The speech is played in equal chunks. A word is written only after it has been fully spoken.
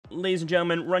ladies and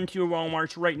gentlemen, run to your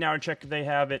Walmarts right now to check if they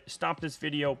have it. Stop this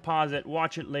video, pause it,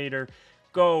 watch it later.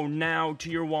 Go now to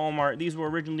your Walmart. These were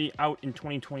originally out in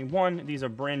 2021. These are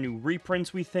brand new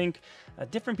reprints, we think.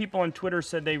 Different people on Twitter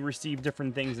said they received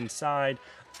different things inside.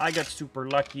 I got super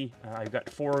lucky. I've got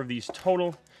 4 of these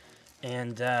total.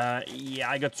 And yeah,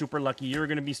 I got super lucky. You're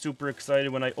going to be super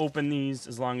excited when I open these,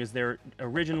 as long as they're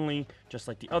originally just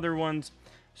like the other ones.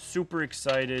 Super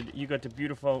excited. You got the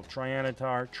beautiful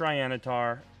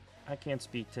Tyranitar. I can't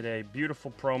speak today.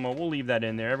 Beautiful promo. We'll leave that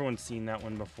in there. Everyone's seen that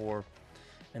one before.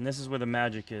 And this is where the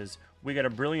magic is. We got a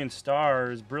Brilliant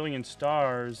Stars,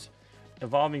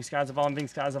 Evolving Skies, Evolving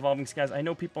Skies, Evolving Skies. I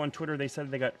know people on Twitter, they said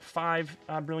they got 5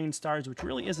 Brilliant Stars, which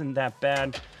really isn't that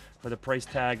bad for the price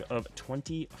tag of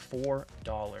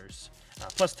 $24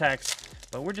 plus tax.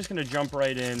 But we're just going to jump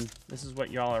right in. This is what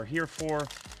y'all are here for.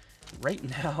 Right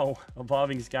now,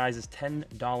 Evolving Skies is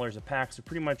 $10 a pack, so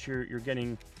pretty much you're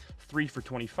getting 3 for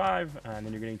 $25, and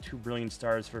then you're getting 2 Brilliant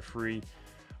Stars for free.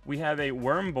 We have a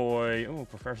Worm Boy. Oh,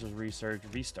 Professor's Research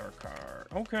V-Star card.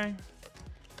 Okay.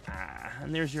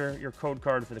 And there's your code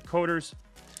card for the coders.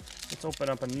 Let's open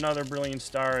up another Brilliant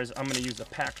Stars. I'm going to use a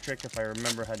pack trick if I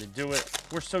remember how to do it.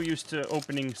 We're so used to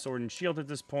opening Sword and Shield at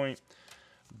this point.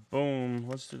 Boom.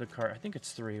 Let's do the card. I think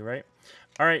it's 3, right?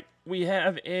 All right. We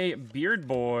have a Beard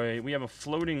Boy. We have a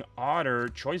Floating Otter.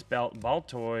 Choice Belt.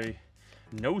 Baltoy.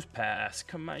 Nose Pass.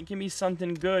 Come on, give me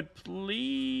something good,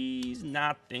 please.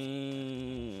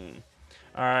 Nothing.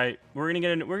 All right, we're gonna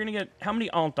get. How many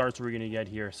alt arts are we gonna get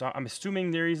here? So I'm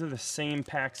assuming these are the same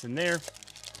packs in there.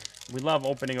 We love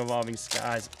opening Evolving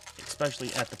Skies,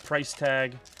 especially at the price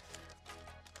tag.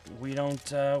 We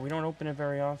don't open it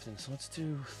very often. So let's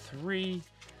do 3.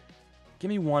 Give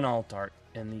me 1 alt art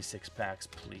in these 6 packs,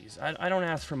 please. I don't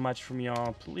ask for much from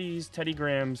y'all, please. Teddy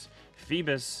Grams,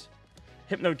 Phoebus.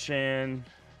 Hypno-chan.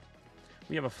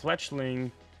 We have a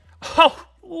Fletchling. Oh!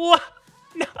 What?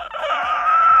 No!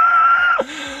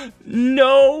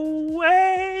 No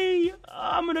way!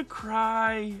 I'm gonna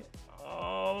cry.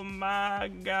 Oh my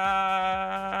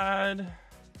god.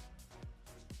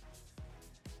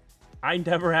 I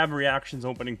never have reactions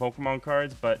opening Pokemon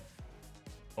cards, but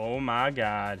oh my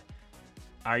god.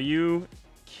 Are you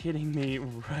kidding me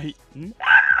right now?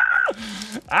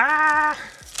 Ah!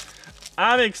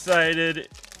 I'm excited.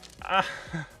 Oh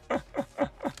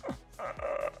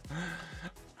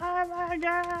my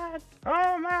god.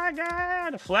 Oh my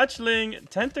god. Fletchling,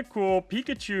 Tentacool,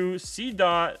 Pikachu,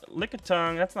 Seedot,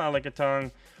 Lickitung. That's not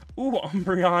Lickitung. Ooh,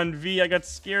 Umbreon V. I got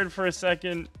scared for a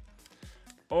second.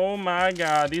 Oh my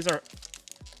god. These are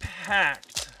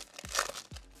packed.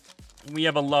 We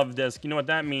have a love disc. You know what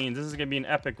that means? This is going to be an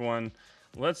epic one.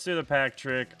 Let's do the pack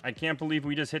trick. I can't believe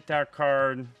we just hit that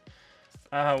card.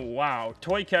 Wow.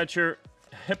 Toy Catcher,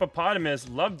 Hippopotamus,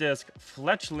 Love Disc,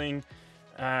 Fletchling,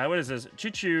 what is this?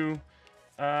 Chichu.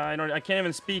 I can't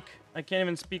even speak. I can't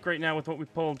even speak right now with what we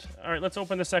pulled. All right, let's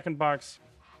open the second box.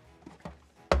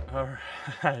 All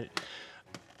right.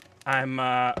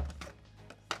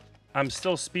 I'm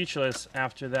still speechless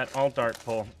after that alt art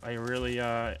pull. I really,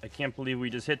 I can't believe we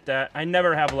just hit that. I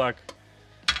never have luck.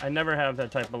 I never have that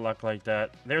type of luck like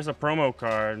that. There's a promo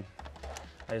card.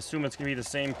 I assume it's going to be the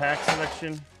same pack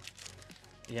selection.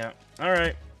 Yeah. All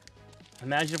right.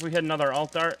 Imagine if we had another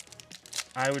alt art.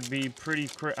 I would be pretty...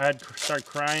 I'd start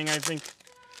crying, I think.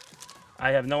 I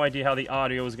have no idea how the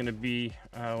audio is going to be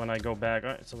when I go back.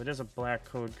 All right, so it is a black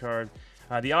code card.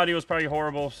 The audio is probably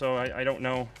horrible, so I don't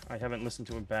know. I haven't listened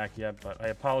to it back yet, but I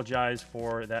apologize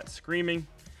for that screaming.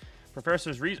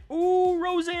 Professor's Reason. Ooh,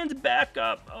 Roseanne's back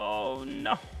up. Oh,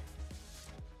 no.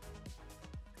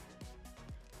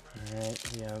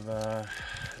 Alright, we have a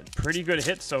pretty good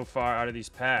hits so far out of these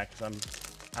packs.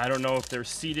 I don't know if they're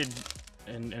seeded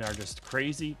and are just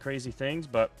crazy things,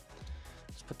 but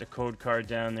let's put the code card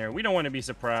down there. We don't want to be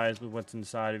surprised with what's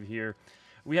inside of here.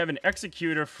 We have an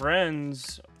Executor,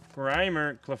 Friends,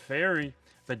 Grimer, Clefairy,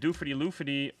 Badoofity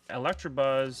Loofity,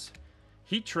 Electabuzz,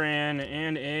 Heatran,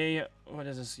 and a... What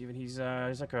is this even? He's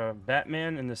like a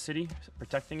Batman in the city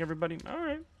protecting everybody.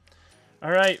 Alright.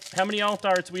 Alright, how many alt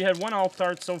arts? We had 1 alt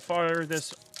art so far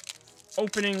this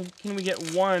opening. Can we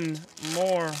get 1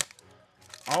 more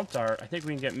alt art? I think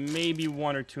we can get maybe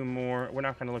 1 or 2 more. We're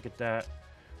not going to look at that.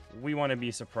 We want to be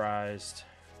surprised.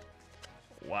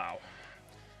 Wow.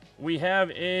 We have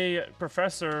a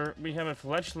Professor. We have a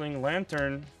Fletchling,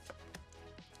 Lantern,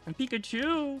 and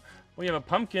Pikachu. We have a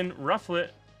Pumpkin, Rufflet,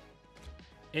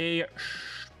 a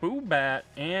Spoobat,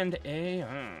 and a...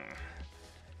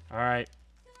 Alright.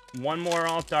 1 more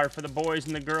alt art for the boys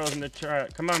and the girls in the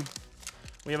chat. Come on.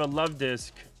 We have a Love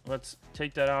Disc. Let's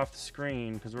take that off the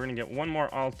screen because we're going to get 1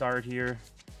 more alt art here.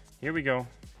 Here we go.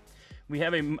 We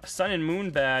have a Sun and Moon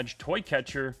badge, Toy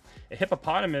Catcher, a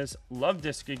Hippopotamus, Love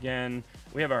Disc again.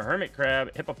 We have a Hermit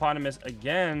Crab, Hippopotamus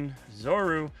again,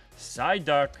 Zoru,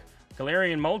 Psyduck,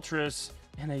 Galarian Moltres,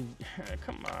 and a...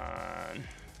 come on.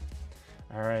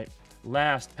 All right.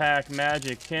 Last pack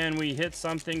magic. Can we hit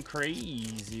something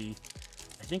crazy?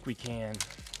 I think we can.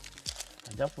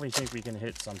 I definitely think we can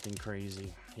hit something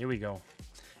crazy. Here we go.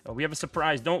 Oh, we have a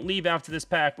surprise. Don't leave after this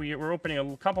pack. We're opening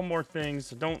a couple more things,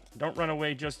 so don't run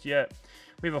away just yet.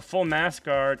 We have a full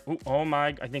Mascard. Ooh, oh my,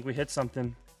 I think we hit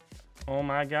something. Oh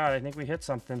my god, I think we hit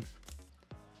something.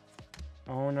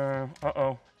 Oh no.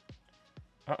 Uh-oh.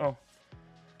 Uh-oh.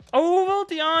 Oh,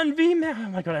 Volteon V, man. Oh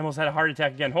my god, I almost had a heart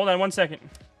attack again. Hold on 1 second.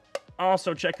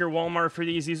 Also, check your Walmart for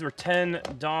these. These were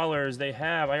 $10. They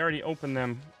have. I already opened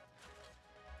them.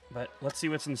 But let's see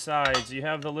what's inside. So you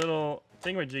have the little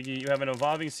thingamajiggy. You have an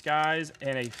Evolving Skies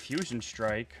and a Fusion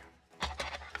Strike.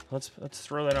 Let's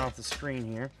throw that off the screen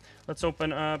here. Let's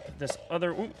open up this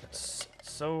other. Ooh, it's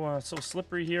so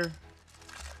slippery here.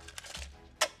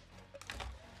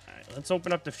 Let's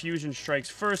open up the Fusion Strikes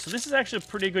first. So this is actually a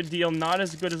pretty good deal. Not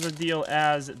as good as a deal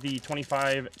as the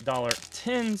 $25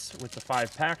 tins with the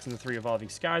 5 packs and the 3 Evolving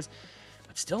Skies.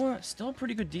 But still a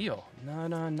pretty good deal.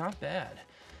 Not bad.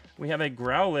 We have a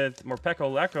Growlithe,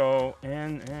 Morpeko Lecco,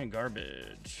 and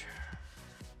garbage.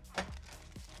 All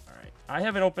right. I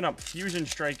haven't opened up Fusion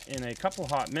Strike in a couple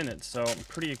hot minutes, so I'm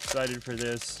pretty excited for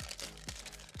this.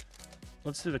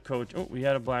 Let's do the code. Oh, we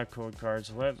had a black code card,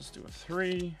 so let's do a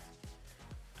 3.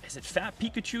 Is it Fat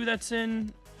Pikachu that's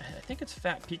in? I think it's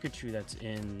Fat Pikachu that's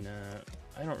in.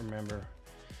 I don't remember.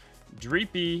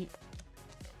 Dreepy.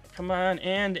 Come on.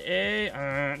 And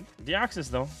a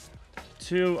Deoxys, though.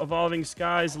 2 Evolving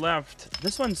Skies left.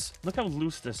 This one's... look how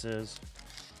loose this is.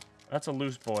 That's a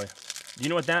loose boy. You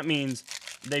know what that means?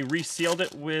 They resealed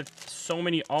it with so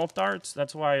many alt arts.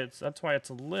 That's why it's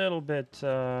a little bit...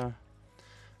 that's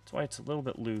why it's a little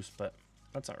bit loose, but...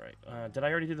 that's all right. Did I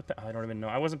already do the... I don't even know.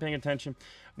 I wasn't paying attention.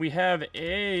 We have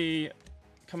a...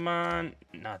 come on.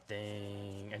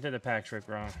 Nothing. I did the pack trick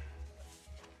wrong.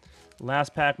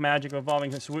 Last pack magic evolving.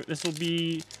 This will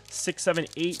be 6, 7,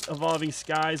 8 Evolving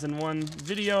Skies in one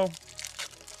video.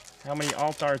 How many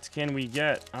alt arts can we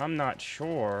get? I'm not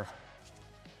sure.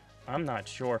 I'm not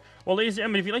sure. Well, ladies and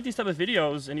gentlemen, if you like these type of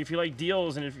videos, and if you like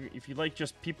deals, and if you like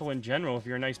just people in general, if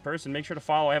you're a nice person, make sure to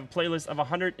follow. I have a playlist of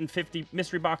 150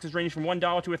 mystery boxes ranging from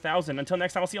 $1 to $1,000. Until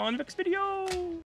next time, I'll see you all in the next video.